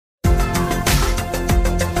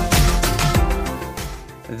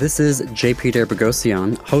This is J.P.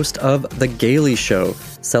 Bogosian, host of The Gaily Show,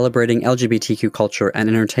 celebrating LGBTQ culture and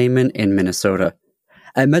entertainment in Minnesota.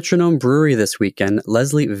 At Metronome Brewery this weekend,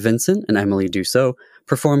 Leslie Vincent and Emily Dussault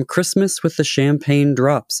performed Christmas with the Champagne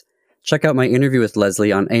Drops. Check out my interview with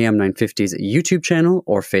Leslie on AM 950's YouTube channel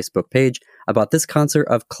or Facebook page about this concert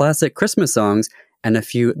of classic Christmas songs and a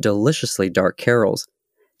few deliciously dark carols.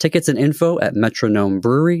 Tickets and info at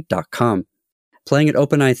metronomebrewery.com. Playing at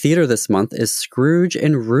Open Eye Theater this month is Scrooge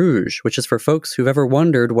in Rouge, which is for folks who've ever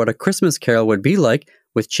wondered what a Christmas carol would be like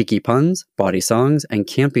with cheeky puns, bawdy songs, and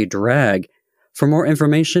campy drag. For more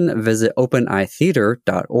information, visit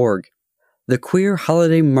openeyetheater.org. The Queer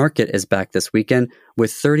Holiday Market is back this weekend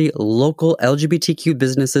with 30 local LGBTQ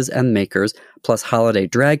businesses and makers, plus holiday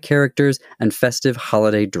drag characters and festive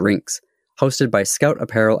holiday drinks. Hosted by Scout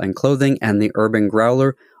Apparel and Clothing and the Urban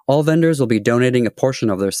Growler, all vendors will be donating a portion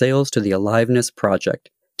of their sales to the Aliveness Project.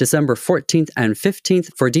 December 14th and 15th.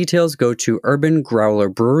 For details, go to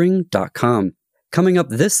urbangrowlerbrewing.com. Coming up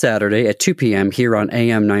this Saturday at 2 p.m. here on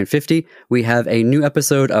AM 950, we have a new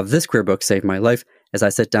episode of This Queer Book Saved My Life, as I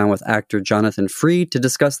sit down with actor Jonathan Freed to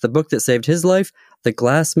discuss the book that saved his life, The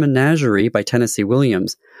Glass Menagerie by Tennessee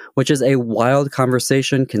Williams, which is a wild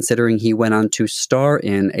conversation considering he went on to star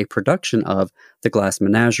in a production of The Glass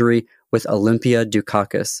Menagerie with Olympia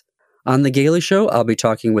Dukakis. On The Gaily Show, I'll be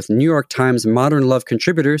talking with New York Times Modern Love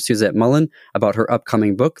contributor Suzette Mullen about her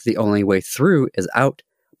upcoming book, The Only Way Through is Out.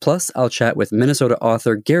 Plus, I'll chat with Minnesota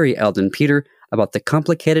author Gary Eldon Peter about the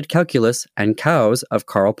complicated calculus and cows of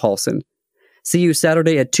Carl Paulson. See you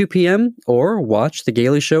Saturday at 2 p.m. or watch The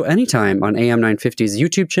Gaily Show anytime on AM 950's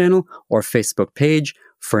YouTube channel or Facebook page.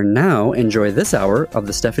 For now, enjoy this hour of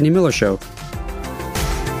The Stephanie Miller Show.